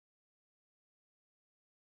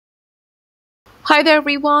Hi there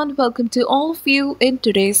everyone, welcome to all of you in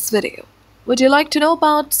today's video. Would you like to know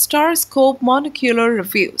about Star Scope Monocular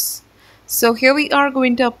Reviews? So here we are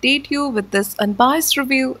going to update you with this unbiased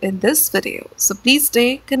review in this video, so please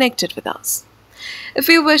stay connected with us. If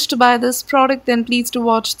you wish to buy this product, then please do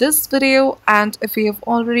watch this video, and if you have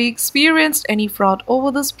already experienced any fraud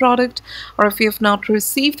over this product, or if you have not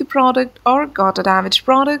received the product or got a damaged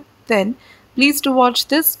product, then please do watch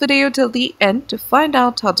this video till the end to find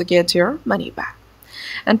out how to get your money back.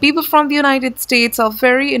 And people from the United States are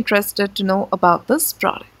very interested to know about this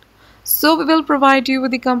product. So we will provide you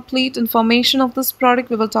with the complete information of this product.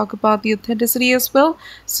 We will talk about the authenticity as well,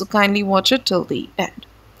 so kindly watch it till the end.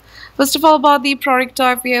 First of all, about the product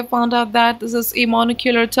type, we have found out that this is a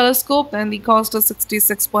monocular telescope and the cost is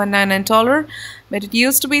 $66.99, but it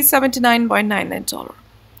used to be $79.99.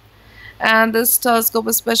 And this telescope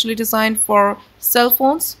is specially designed for cell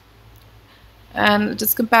phones, and it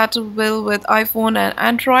is compatible with iPhone and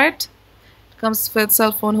Android. It comes with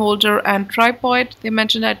cell phone holder and tripod. They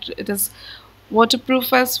mentioned that it is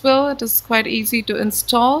waterproof as well. It is quite easy to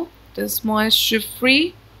install. It is moisture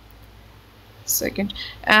free.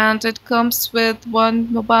 And it comes with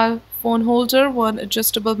one mobile phone holder, one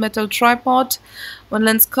adjustable metal tripod, one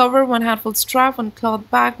lens cover, one handful strap, one cloth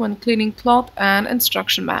bag, one cleaning cloth, and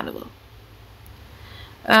instruction manual.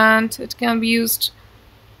 And it can be used.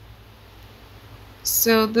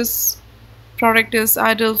 So this product is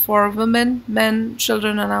ideal for women, men,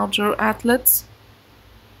 children, and outdoor athletes.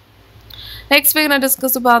 Next, we're going to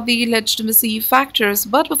discuss about the legitimacy factors.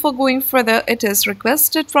 But before going further, it is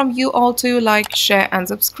requested from you all to like, share, and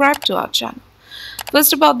subscribe to our channel.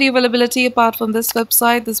 First, about the availability. Apart from this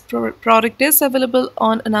website, this product is available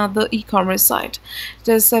on another e-commerce site. It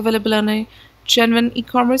is available on a genuine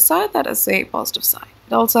e-commerce site, that is a positive site.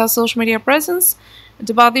 It also has social media presence. And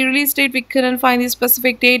about the release date, we couldn't find the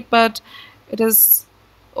specific date, but it is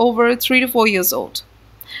over 3 to 4 years old.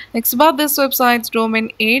 Next, about this website's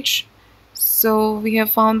domain age. So we have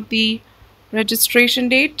found the registration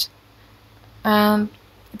date, and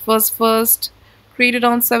it was first created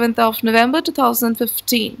on 7th of November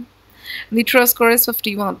 2015. And the trust score is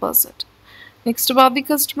 51%. Next, about the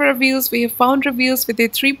customer reviews, we have found reviews with a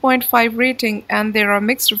 3.5 rating, and there are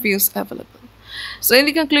mixed reviews available. So in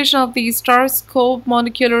the conclusion of the Star Scope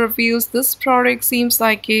Monocular Reviews, this product seems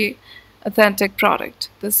like a authentic product.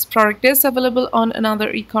 This product is available on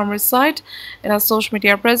another e-commerce site. It has social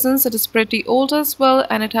media presence. It is pretty old as well,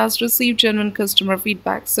 and it has received genuine customer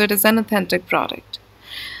feedback. So it is an authentic product.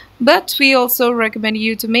 But we also recommend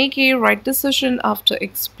you to make a right decision after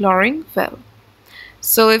exploring well.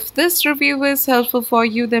 So if this review is helpful for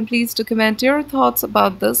you, then please do comment your thoughts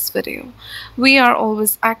about this video. We are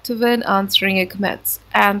always active in answering your comments.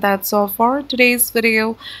 And that's all for today's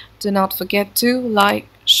video. Do not forget to like,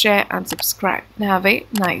 share, and subscribe. And have a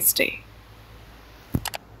nice day.